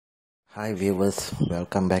Hi viewers,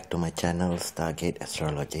 welcome back to my channel Stargate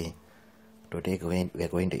Astrology. Today we are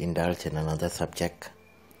going to indulge in another subject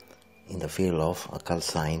in the field of occult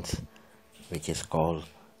science, which is called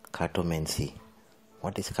cartomancy.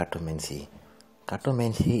 What is cartomancy?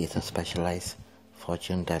 Cartomancy is a specialized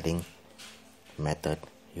fortune telling method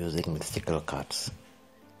using mystical cards,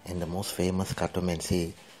 and the most famous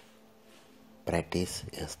cartomancy practice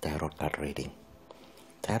is tarot card reading.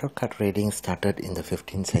 Tarot card reading started in the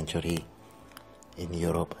 15th century in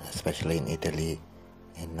Europe, especially in Italy,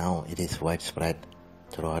 and now it is widespread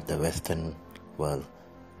throughout the Western world.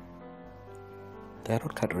 Tarot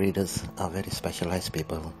card readers are very specialized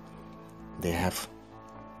people. They have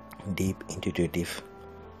deep intuitive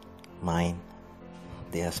mind.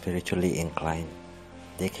 They are spiritually inclined.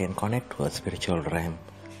 They can connect to a spiritual realm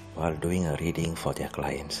while doing a reading for their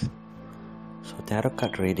clients. So tarot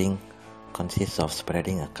card reading consists of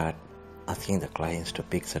spreading a card, asking the clients to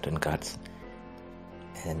pick certain cards,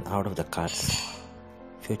 and out of the cards,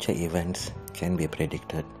 future events can be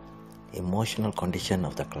predicted, emotional condition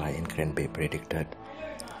of the client can be predicted,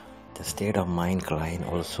 the state of mind client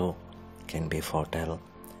also can be foretold,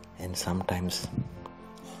 and sometimes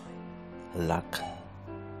luck,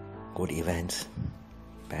 good events,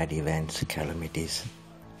 bad events, calamities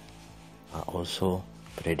are also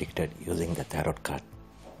predicted using the tarot card.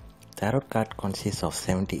 Tarot card consists of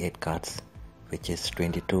 78 cards, which is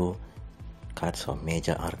 22 cards of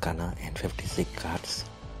major arcana and 56 cards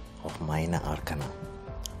of minor arcana.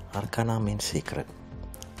 Arcana means secret.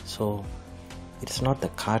 So it's not the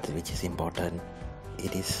cards which is important,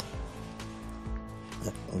 it is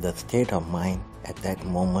the state of mind at that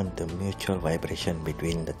moment, the mutual vibration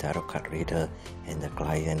between the tarot card reader and the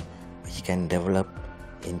client, which can develop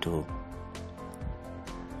into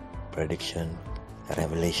prediction,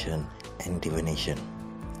 revelation and divination.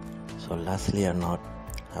 So lastly or not,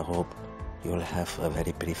 I hope you will have a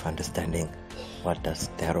very brief understanding what does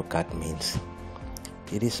tarot card means.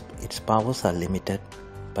 Its powers are limited,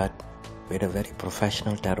 but with a very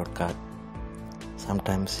professional tarot card,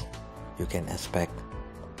 sometimes you can expect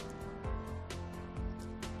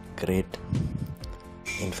great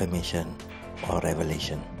information or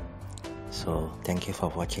revelation. So thank you for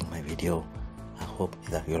watching my video. I hope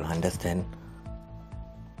that you'll understand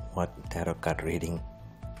what tarot card reading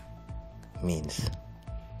means.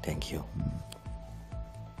 Thank you.